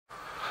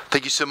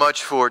Thank you so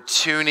much for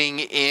tuning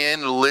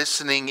in,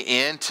 listening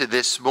in to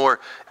this more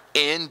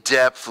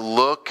in-depth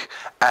look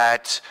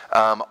at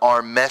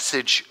our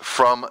message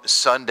from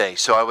Sunday.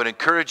 So I would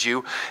encourage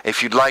you,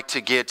 if you'd like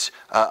to get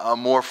a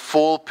more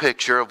full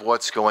picture of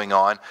what's going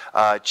on,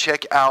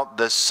 check out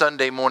the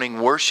Sunday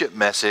morning worship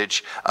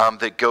message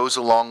that goes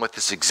along with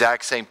this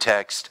exact same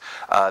text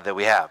that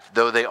we have.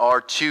 Though they are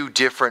two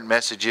different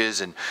messages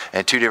and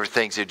two different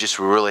things, it just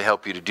will really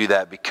help you to do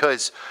that,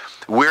 because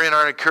we're in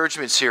our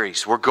encouragement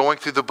series. We're going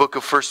through the book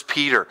of 1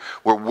 Peter.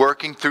 We're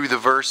working through the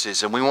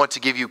verses, and we want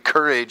to give you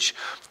courage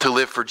to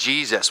live for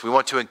Jesus. We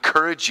want to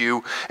encourage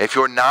you, if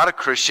you're not a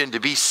Christian, to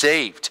be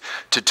saved,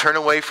 to turn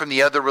away from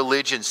the other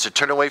religions, to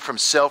turn away from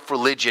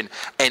self-religion,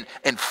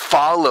 and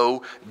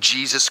follow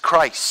Jesus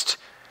Christ.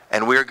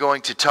 And we're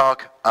going to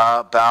talk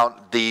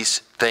about these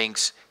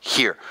things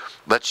here.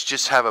 Let's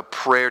just have a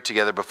prayer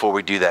together before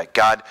we do that.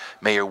 God,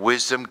 may your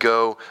wisdom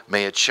go.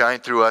 May it shine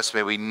through us.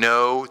 May we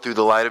know through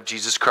the light of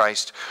Jesus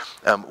Christ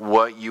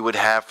what you would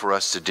have for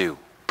us to do.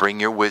 Bring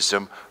your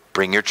wisdom.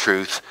 Bring your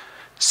truth.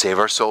 Save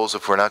our souls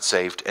if we're not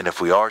saved. And if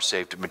we are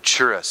saved,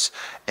 mature us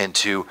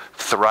into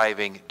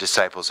thriving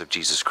disciples of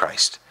Jesus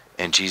Christ.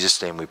 In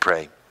Jesus' name we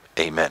pray.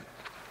 Amen.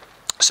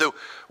 So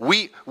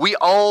we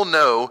all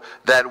know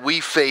that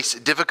we face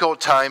difficult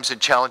times and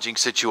challenging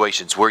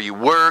situations. Where you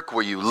work,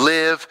 where you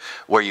live,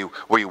 where you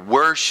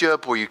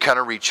worship, where you kind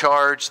of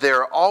recharge.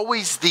 There are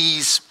always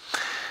these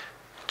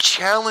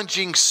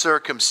challenging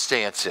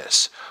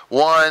circumstances.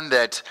 One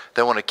that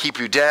they want to keep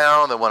you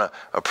down, they want to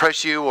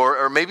oppress you,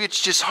 or maybe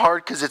it's just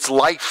hard because it's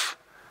life.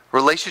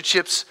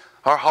 Relationships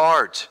are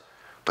hard,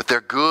 but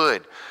they're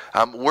good.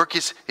 Work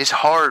is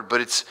hard,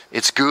 but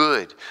it's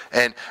good.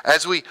 And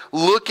as we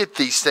look at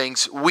these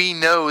things, we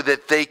know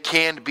that they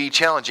can be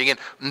challenging.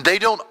 And they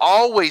don't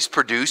always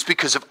produce,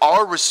 because of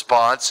our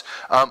response,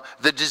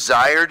 the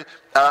desired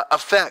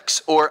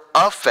effects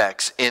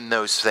in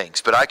those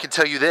things. But I can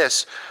tell you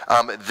this,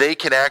 they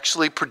can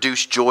actually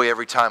produce joy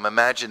every time.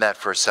 Imagine that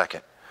for a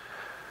second.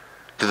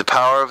 Through the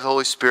power of the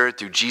Holy Spirit,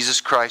 through Jesus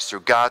Christ,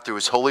 through God, through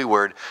His holy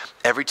word,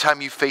 every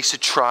time you face a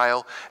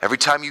trial, every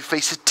time you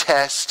face a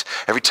test,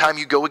 every time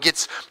you go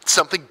against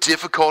something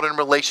difficult in a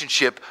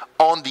relationship,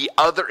 on the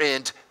other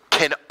end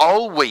can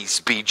always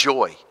be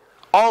joy.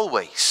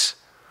 Always.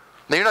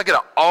 Now, you're not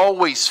going to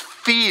always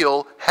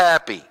feel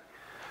happy,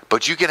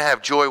 but you can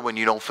have joy when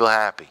you don't feel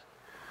happy.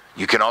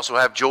 You can also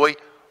have joy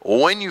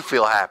when you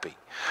feel happy.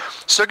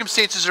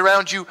 Circumstances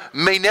around you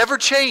may never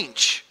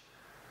change,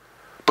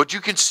 but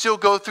you can still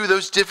go through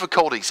those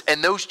difficulties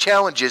and those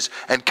challenges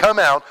and come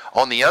out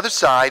on the other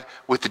side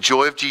with the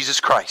joy of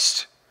Jesus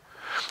Christ.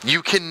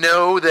 You can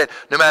know that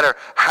no matter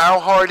how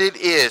hard it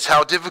is,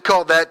 how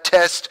difficult that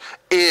test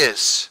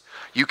is,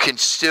 you can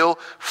still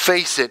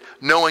face it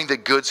knowing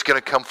that good's going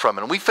to come from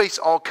it. And we face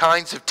all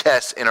kinds of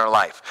tests in our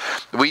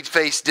life. We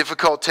face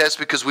difficult tests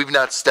because we've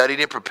not studied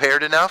and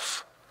prepared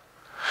enough.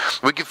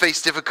 We can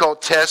face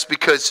difficult tests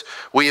because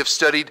we have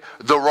studied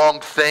the wrong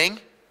thing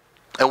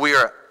and we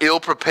are ill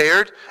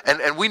prepared.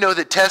 And we know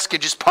that tests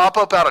can just pop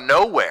up out of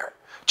nowhere.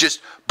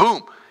 Just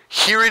boom,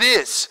 here it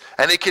is.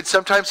 And it can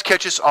sometimes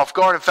catch us off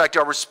guard. In fact,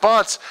 our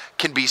response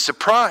can be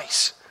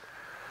surprise.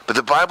 But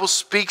the Bible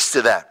speaks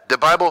to that. The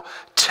Bible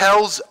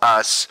tells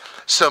us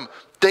some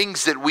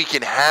things that we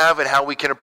can have and how we can